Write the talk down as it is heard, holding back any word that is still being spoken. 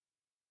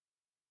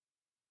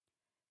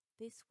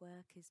This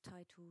work is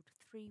titled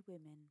Three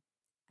Women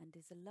and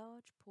is a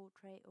large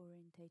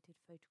portrait-orientated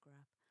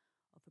photograph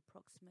of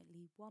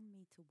approximately 1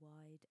 meter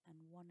wide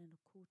and 1¼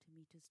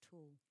 meters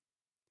tall.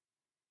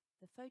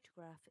 The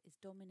photograph is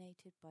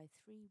dominated by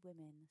three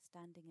women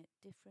standing at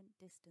different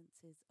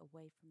distances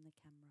away from the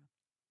camera.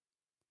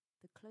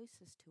 The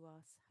closest to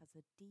us has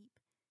a deep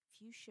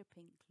fuchsia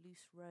pink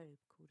loose robe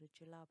called a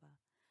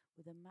jalaba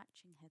with a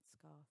matching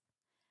headscarf,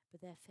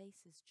 but their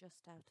face is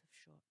just out of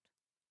shot.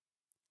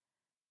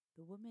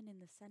 The woman in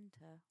the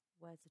centre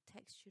wears a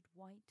textured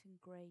white and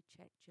grey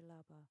check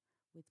jalaba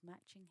with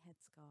matching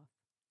headscarf.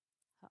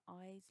 Her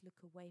eyes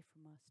look away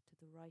from us to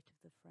the right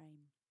of the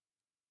frame.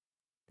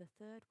 The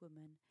third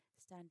woman,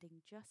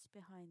 standing just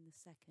behind the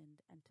second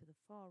and to the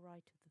far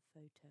right of the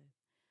photo,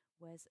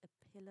 wears a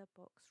pillar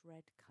box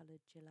red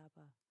coloured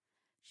jalaba.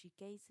 She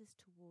gazes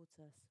towards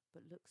us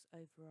but looks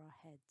over our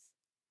heads.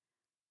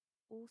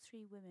 All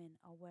three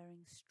women are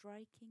wearing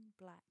striking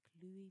black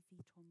Louis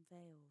Vuitton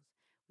veils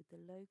with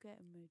the logo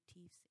and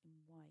motifs in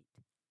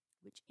white,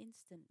 which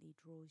instantly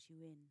draws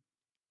you in.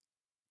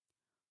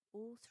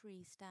 All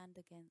three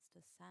stand against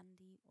a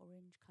sandy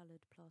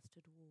orange-coloured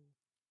plastered wall.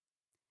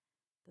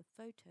 The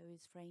photo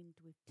is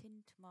framed with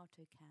tin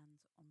tomato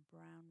cans on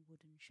brown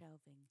wooden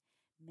shelving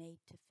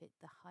made to fit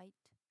the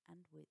height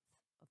and width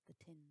of the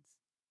tins.